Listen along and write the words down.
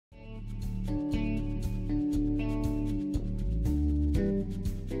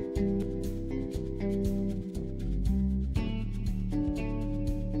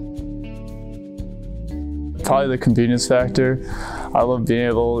Probably the convenience factor. I love being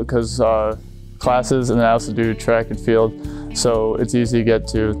able, because classes, and then I also do track and field. So it's easy to get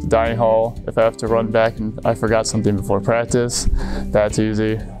to the dining hall. If I have to run back and I forgot something before practice, that's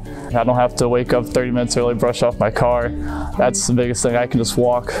easy. I don't have to wake up 30 minutes early, brush off my car. That's the biggest thing. I can just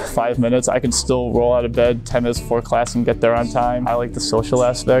walk 5 minutes. I can still roll out of bed 10 minutes before class and get there on time. I like the social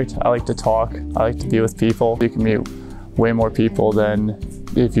aspect. I like to talk. I like to be with people. You can meet way more people than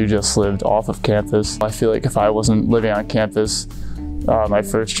if you just lived off of campus. I feel like if I wasn't living on campus my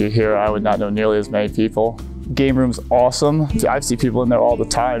first year here, I would not know nearly as many people. Game room's awesome. I see people in there all the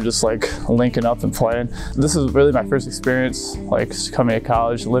time just like linking up and playing. This is really my first experience like coming to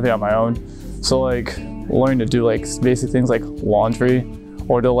college, living on my own. So like learning to do like basic things like laundry,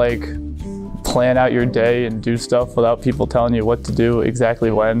 or to like plan out your day and do stuff without people telling you what to do exactly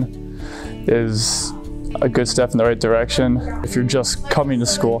when, is a good step in the right direction. If you're just coming to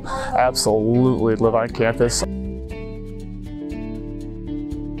school, absolutely live on campus.